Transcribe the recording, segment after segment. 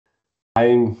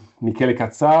I'm Michele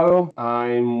Cazzaro.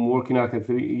 I'm working at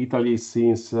Harken Italy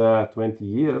since 20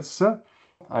 years.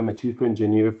 I'm a chief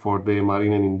engineer for the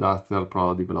marine and industrial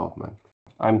product development.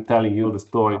 I'm telling you the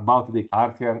story about the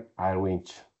Harken Air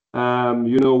winch.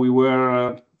 We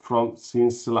were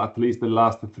since at least the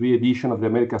last 3 editions of the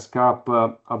America's Cup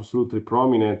absolutely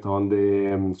prominent on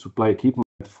the supply equipment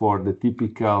for the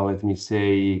typical, let me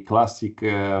say, classic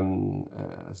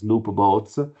sloop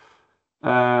boats.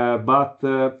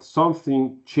 But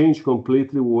something changed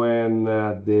completely when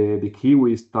the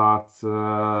Kiwi start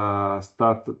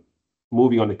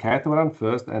moving on the catamaran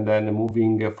first, and then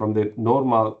moving from the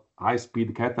normal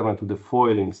high-speed catamaran to the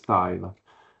foiling style.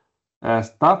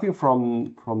 Starting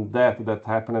from that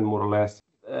happened more or less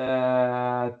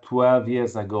 12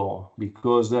 years ago,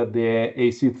 because the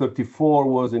AC-34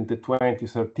 was in the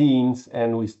 2013s,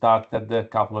 and we started a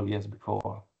couple of years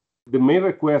before. The main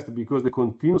request, because the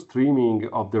continuous trimming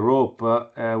of the rope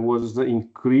was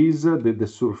increase the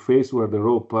surface where the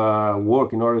rope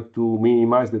work in order to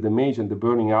minimize the damage and the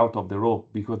burning out of the rope,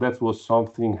 because that was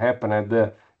something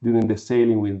happened during the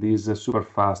sailing with these super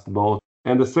fast boats.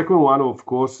 And the second one, of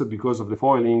course, because of the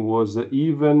foiling, was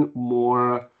even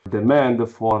more demand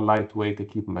for lightweight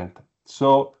equipment.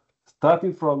 So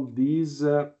starting from this,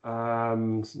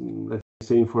 let's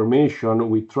say, information,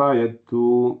 we tried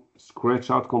to scratch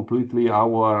out completely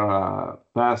our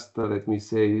past, let me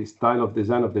say, style of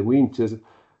design of the winches,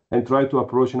 and try to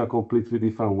approach in a completely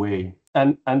different way.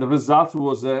 And the result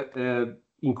was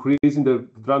increasing the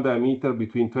drum diameter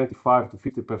between 25 to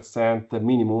 50%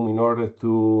 minimum, in order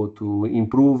to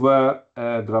improve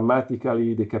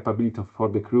dramatically the capability for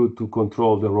the crew to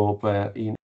control the rope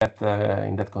in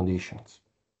that conditions.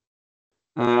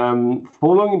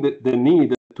 Following the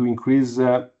need to increase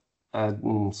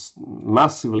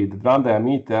massively the drum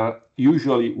diameter,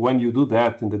 usually when you do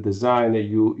that in the design,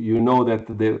 you know that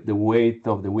the weight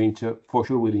of the winch for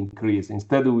sure will increase.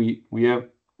 Instead, we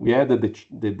added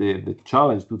the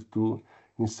challenge to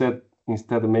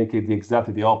instead make it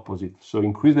exactly the opposite. So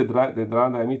increase the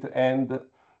drum diameter and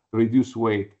reduce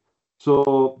weight.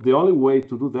 So the only way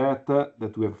to do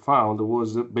that we have found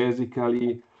was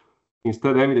basically,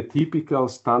 instead of having the typical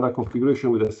standard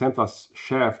configuration with a central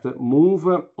shaft, move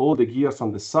all the gears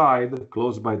on the side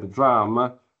close by the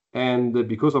drum, and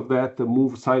because of that,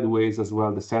 move sideways as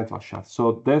well the central shaft.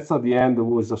 So that's at the end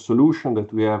was a solution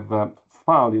that we have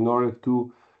found in order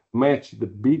to match the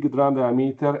big drum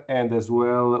diameter and as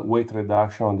well weight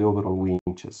reduction on the overall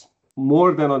winches.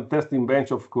 More than on testing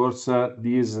bench, of course,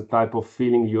 this type of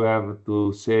feeling you have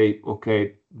to say,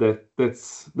 okay,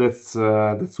 that's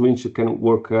winch can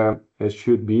work as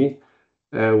should be.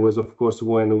 Was of course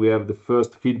when we have the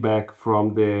first feedback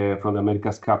from the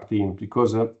America's Cup team,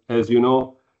 because as you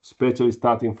know, especially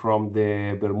starting from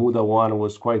the Bermuda one,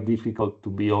 was quite difficult to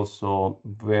be also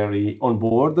very on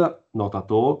board, not at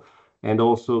all, and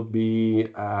also be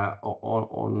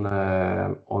on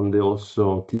the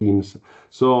also teams.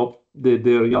 So the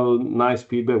real nice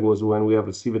feedback was when we have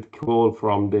received a call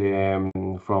from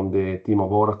the team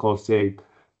of Oracle, say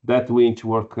that winch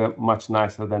work much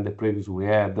nicer than the previous we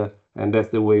had, and that's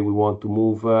the way we want to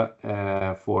move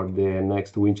for the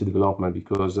next winch development,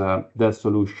 because that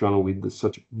solution with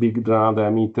such big drum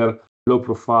diameter, low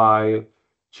profile,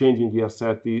 changing gear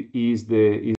set is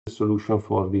the solution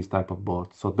for this type of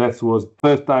boat. So that was the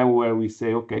first time where we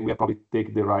say, okay, we probably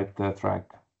take the right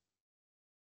track.